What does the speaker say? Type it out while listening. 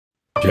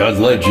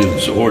John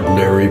Legend's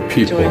Ordinary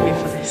People. Join me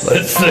for this.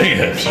 Let's sing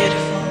it.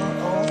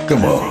 Beautiful.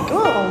 Come on. Go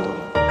old.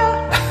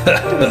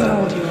 Depends on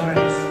how old you are.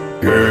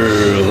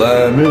 Girl,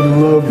 I'm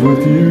in love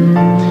with you.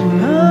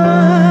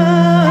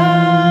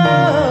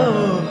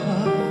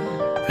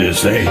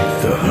 This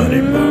ain't the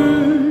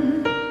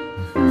honeymoon.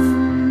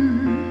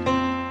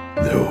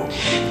 No.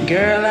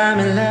 Girl, I'm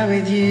in love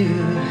with you.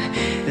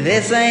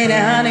 This ain't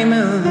a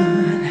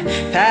honeymoon.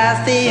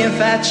 Past the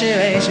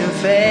infatuation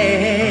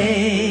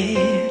phase.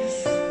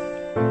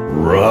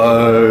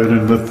 Right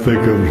in the thick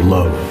of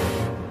love.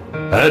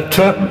 At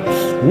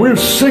times, we're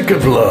sick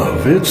of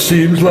love. It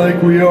seems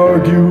like we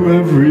argue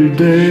every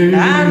day.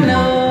 I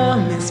know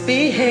I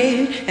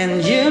misbehaved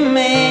and you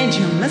made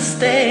your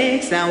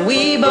mistakes. Now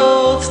we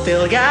both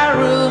still got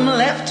room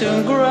left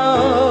to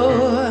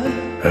grow.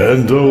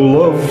 And though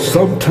love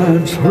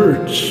sometimes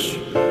hurts,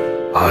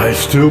 I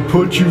still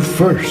put you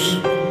first.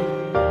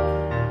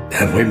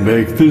 And we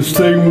make this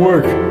thing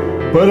work,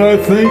 but I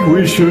think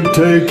we should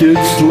take it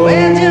slow.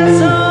 We're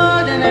just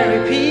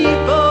ordinary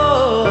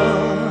people.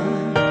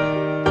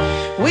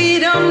 We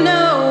don't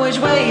know which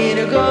way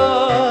to go.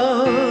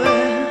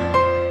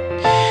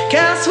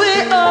 'Cause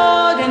we're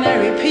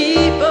ordinary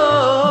people.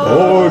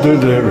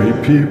 Ordinary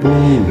people.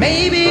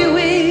 Maybe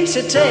we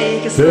should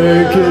take it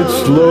Take it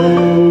slow.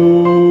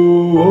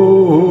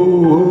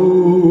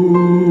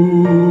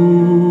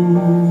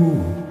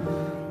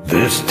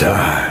 This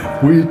time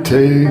we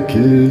take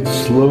it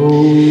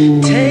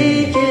slow.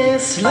 Take it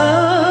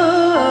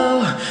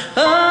slow.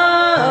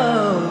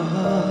 Oh,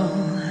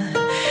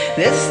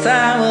 this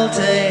time we'll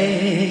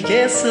take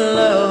it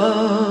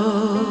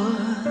slow.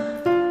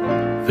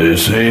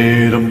 This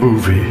ain't a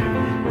movie,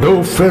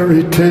 no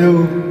fairy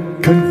tale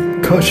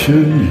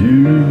concussion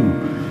you.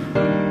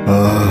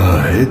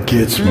 It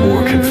gets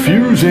more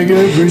confusing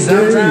every day.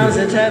 Sometimes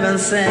it's heaven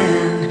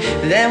sent,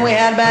 then we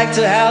head back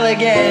to hell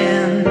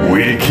again.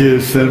 We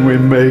kiss and we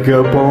make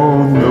up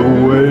on the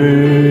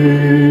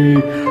way.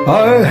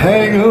 I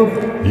hang up,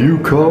 you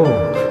call,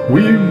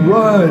 we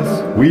rise,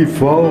 we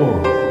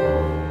fall,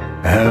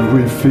 and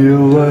we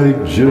feel like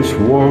just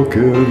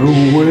walking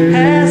away.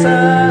 As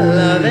our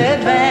love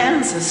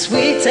advances,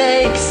 we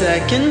take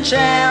second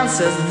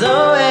chances.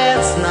 Though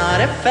it's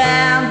not a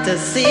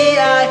fantasy,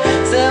 I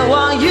still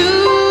want you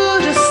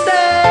to stay.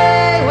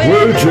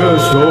 We're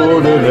just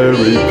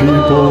ordinary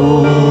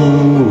people.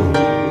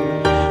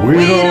 We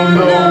don't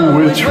know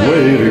which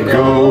way to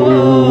go.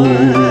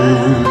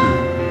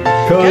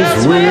 'Cause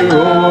we're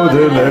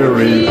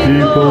ordinary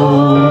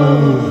people.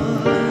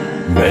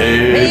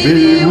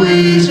 Maybe we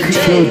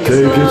should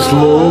take it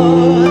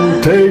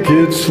slow. Take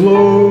it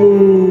slow.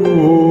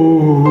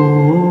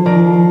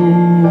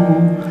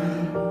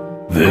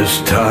 This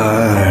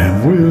time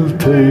we'll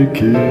take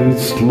it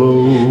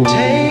slow.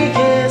 Take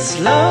it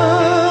slow.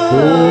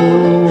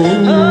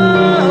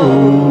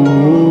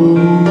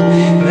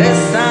 This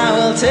time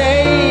we'll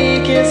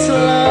take it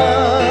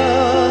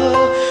slow.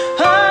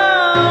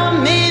 Oh,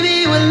 maybe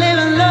we'll live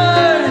and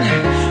learn.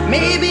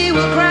 Maybe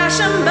we'll crash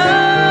and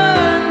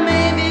burn.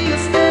 Maybe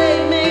you'll stay,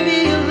 maybe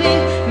you'll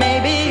leave,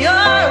 maybe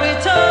you'll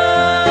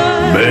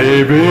return.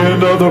 Maybe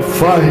another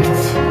fight.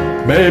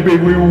 Maybe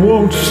we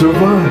won't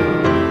survive.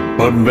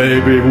 But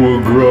maybe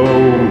we'll grow.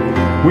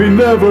 We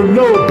never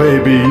know,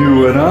 baby, you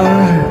and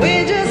I.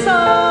 We're just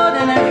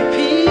ordinary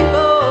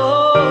people.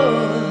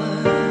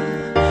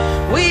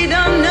 We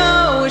don't know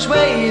which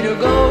way to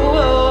go.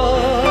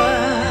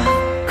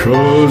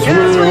 'Cause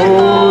we're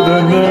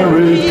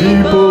ordinary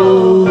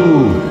people.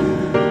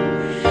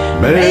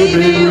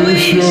 Maybe we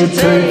should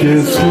take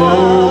it slow.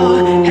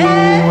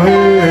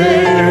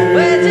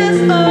 We're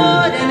just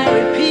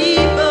ordinary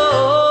people.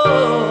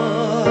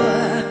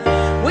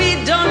 We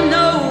don't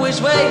know which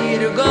way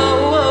to go.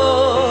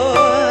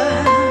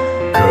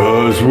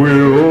 'Cause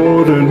we're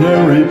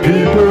ordinary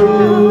people.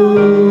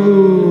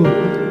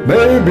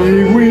 Maybe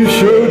we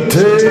should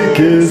take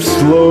it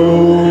slow.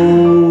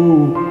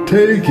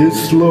 Take it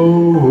slow.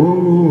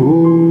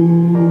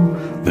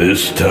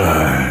 This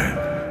time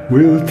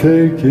we'll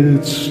take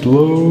it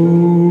slow.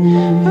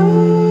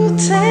 Ooh,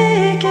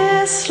 take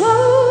it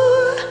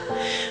slow.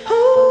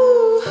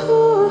 Ooh,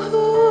 ooh,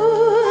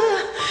 ooh.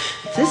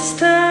 This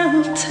time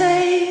we'll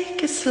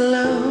take it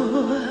slow.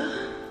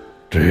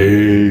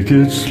 Take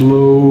it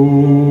slow.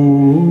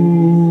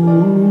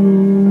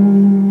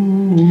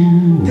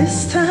 This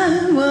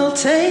time we'll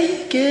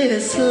take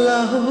it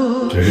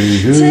slow.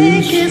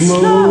 Take it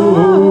slow.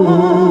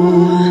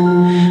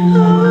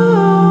 Oh,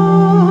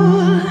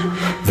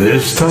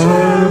 This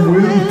time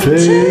we'll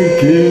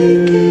take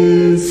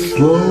it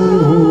slow.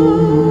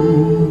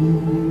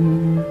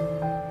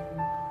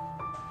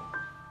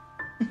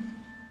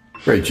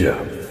 Great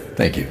job.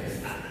 Thank you.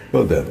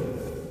 Well done.